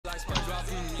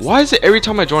Why is it every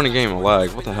time I join a game I lag?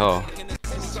 What the hell?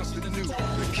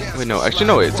 Wait, no. Actually,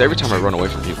 no. It's every time I run away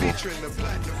from people.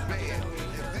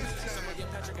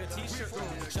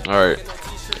 All right.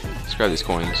 Let's grab these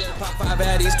coins.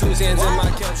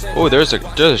 Oh, there's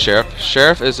a sheriff.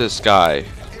 Sheriff is this guy.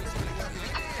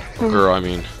 Girl, I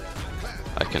mean.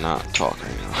 I cannot talk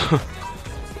right now.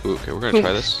 Ooh, okay, we're gonna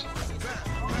try this.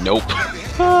 Nope.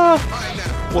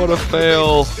 What a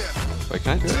fail. Wait,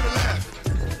 can I do it?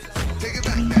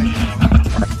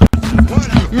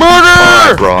 Murder!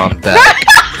 Alright, bro, I'm back.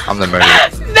 I'm the murderer.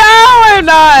 No, I'm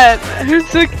not. Who's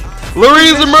the?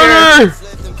 Lorraine's the murderer!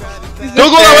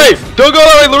 Don't go that way! Don't go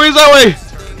that way! Lorraine's that way!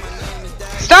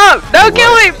 Stop! Don't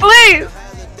kill me, please!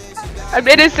 I'm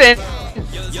innocent.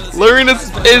 Lorraine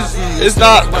is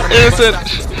not innocent.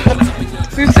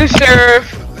 Who's the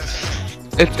sheriff?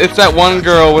 It's that one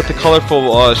girl with the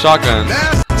colorful shotgun.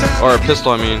 Or a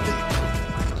pistol, I mean.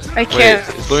 I can't.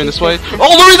 Wait, is Lorraine this way?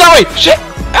 Oh, Lorraine's that way! Shit!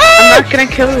 I'm not gonna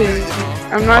kill you.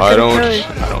 I'm not gonna kill you.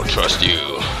 I don't trust you.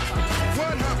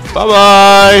 Bye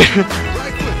bye.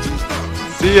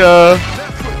 See ya.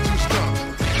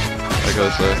 I go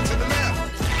this way.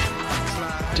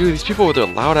 Dude, these people with their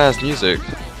loud ass music.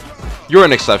 You're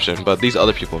an exception, but these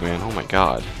other people, man. Oh my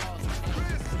god.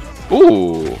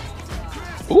 Ooh.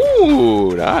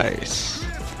 Ooh, nice.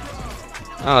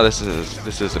 Oh, this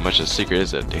isn't much of a secret,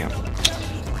 is it? Damn.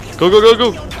 Go, go, go,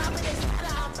 go.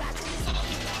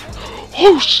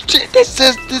 Oh shit, this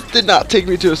did not take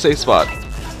me to a safe spot.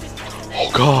 Oh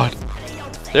god.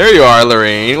 There you are,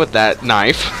 Lorraine, with that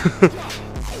knife.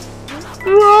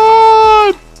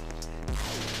 Run!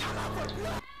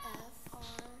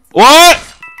 What?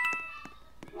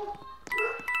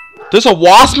 There's a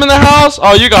wasp in the house?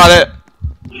 Oh, you got it.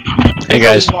 Hey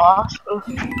guys.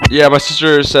 Yeah, my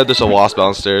sister said there's a wasp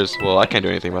downstairs. Well, I can't do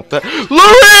anything about that.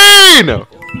 Lorraine!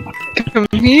 Come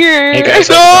here. Hey guys.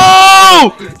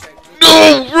 No!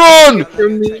 No, run!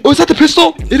 Oh, is that the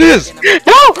pistol? It is.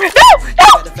 No!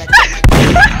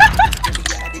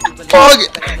 Fuck!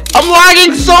 I'm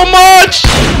lagging so much!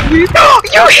 You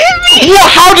hit me!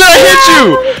 What? How did I hit you?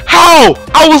 How?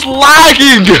 I was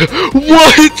lagging!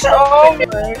 What? Oh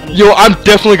my. Yo, I'm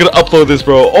definitely gonna upload this,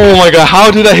 bro. Oh my god,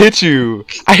 how did I hit you?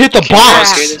 I hit the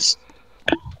box!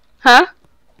 Huh?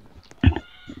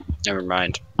 Never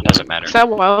mind. Doesn't matter. Is that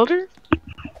Wilder?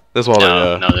 This one,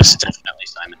 No, no, this is definitely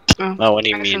Simon. Oh, Oh, what do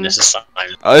you mean? This is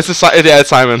Simon. this is yeah, it's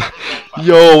Simon.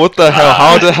 Yo, what the hell?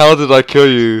 How the hell did I kill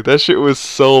you? That shit was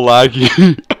so laggy.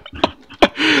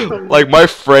 Like my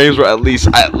frames were at least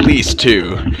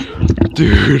 2.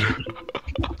 Dude.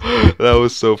 That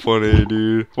was so funny,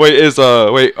 dude. Wait,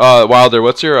 Wilder,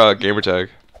 what's your gamer tag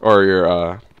or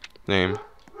your name?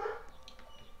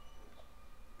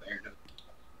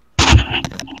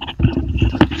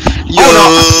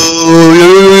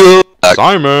 Yo.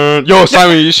 Simon! Yo,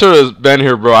 Simon, you should have been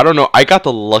here, bro. I don't know. I got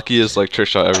the luckiest like trick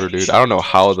shot ever, dude. I don't know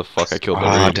how the fuck I killed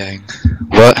Lorraine. Oh dang.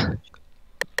 What?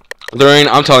 Lorraine,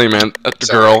 I'm telling you, man. The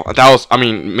girl,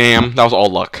 ma'am, that was all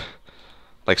luck.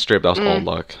 Like straight, that was all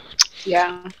luck.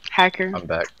 Yeah, hacker. I'm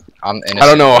back. I'm innocent. I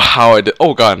don't know how I did.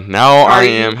 Oh god, now I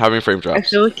am having frame drops. I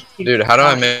feel like Dude, how do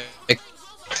I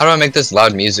make this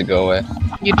loud music go away?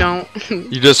 you don't.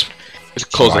 You just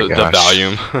close Oh my the gosh.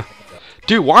 volume.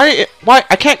 Dude, why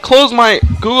I can't close my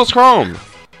Google's Chrome?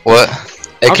 What?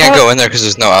 It can't go in there because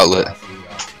there's no outlet.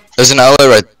 There's an outlet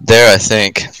right there, I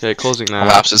think. Okay, closing I'm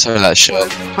that. opposite of that shit.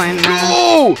 Playing that.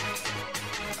 No!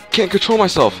 Can't control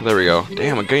myself. There we go.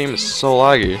 Damn, a game is so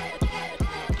laggy.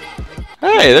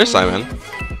 Hey, there's Simon.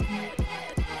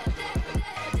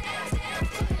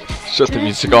 Shut the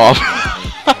music off.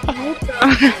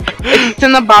 It's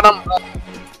in the bottom.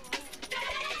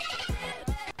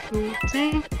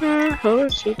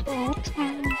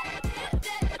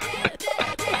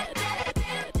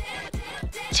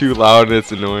 Too loud and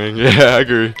it's annoying. Yeah, I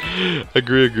agree.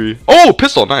 Agree. Oh,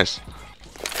 pistol, nice.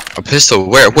 A pistol?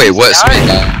 Where? Wait, what?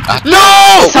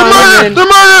 No! Simon. The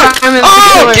murder! Simon,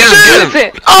 Oh, get him, shit!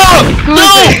 get him. Oh, no!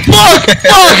 Fuck!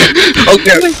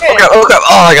 Okay.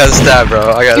 Oh, I got stabbed,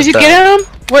 bro. Did you get him?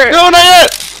 Where? No, not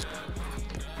yet!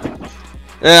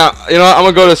 Yeah, you know what? I'm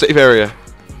gonna go to a safe area.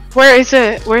 Where is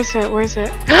it? Where is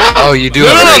it? Oh, you do No,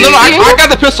 have no, a I got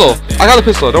the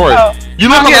pistol. Don't worry. Oh. You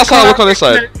look on that side, look on this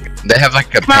side. They have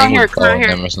like a Come out penguin here, come out following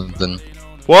here. them or something.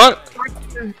 What?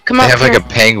 Come They on. have like a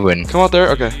penguin. Come out there?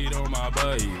 Okay.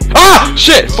 Ah!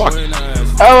 Shit! Fuck!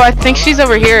 Oh, I think she's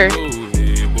over here.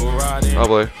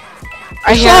 Probably.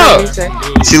 I hear up? her music.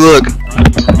 See, look.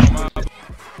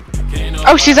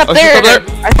 Oh, she's up Oh, there. she's up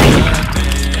I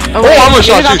think. Oh, wait, I almost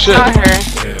shot maybe you, shit. that's not her.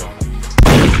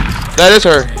 That is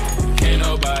her.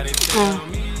 Oh.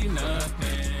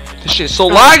 This shit's so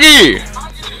laggy!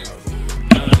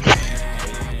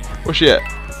 Where's she at?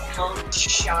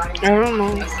 I don't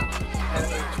know.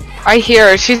 I hear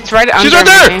her. She's right under She's right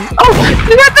there! me. Oh,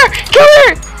 she's right there! Kill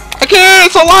her! I can't!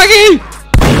 It's so laggy!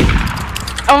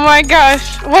 Oh my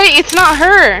gosh. Wait, it's not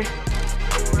her.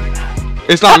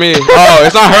 It's not me. Oh,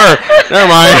 it's not her. Never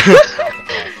mind.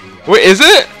 Wait, is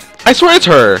it? I swear it's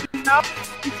her. No.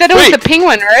 You said it was the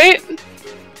penguin, right?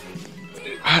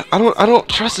 I don't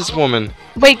trust this woman.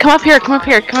 Wait, come up here, come up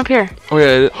here, come up here. Oh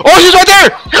yeah. Oh, she's right there!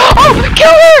 Oh,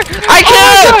 kill her! I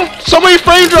can't! Oh So many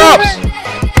frame drops!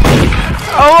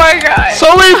 Oh my god.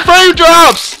 So many frame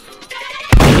drops!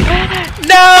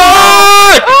 No!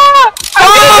 Fuck!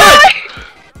 Ah,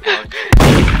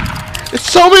 It's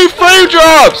so many frame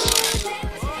drops!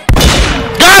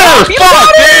 Got her!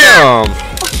 Fuck!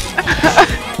 Damn!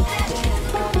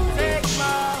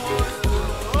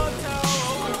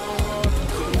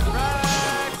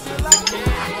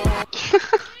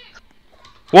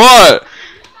 What?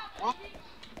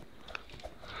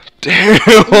 Damn!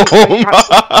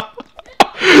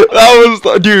 That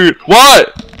was, dude.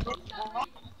 What?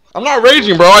 I'm not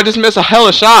raging, bro. I just missed a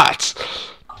hella shots.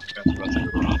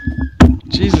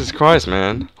 Jesus Christ,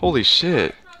 man! Holy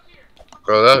shit!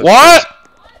 Bro, that was What?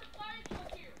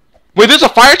 Wait, there's a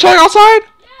fire truck outside?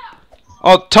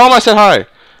 Oh, tell him I said hi.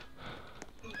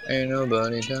 Ain't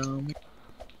nobody down me.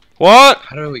 What?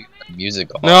 How do we get the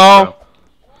music on? No.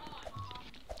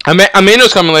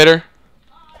 Amino's coming later.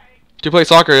 Do you play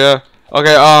soccer? Yeah.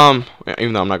 Okay,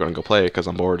 even though I'm not gonna go play because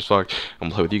I'm bored as fuck, I'm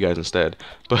gonna play with you guys instead.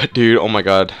 But dude, oh my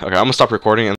god. Okay, I'm gonna stop recording and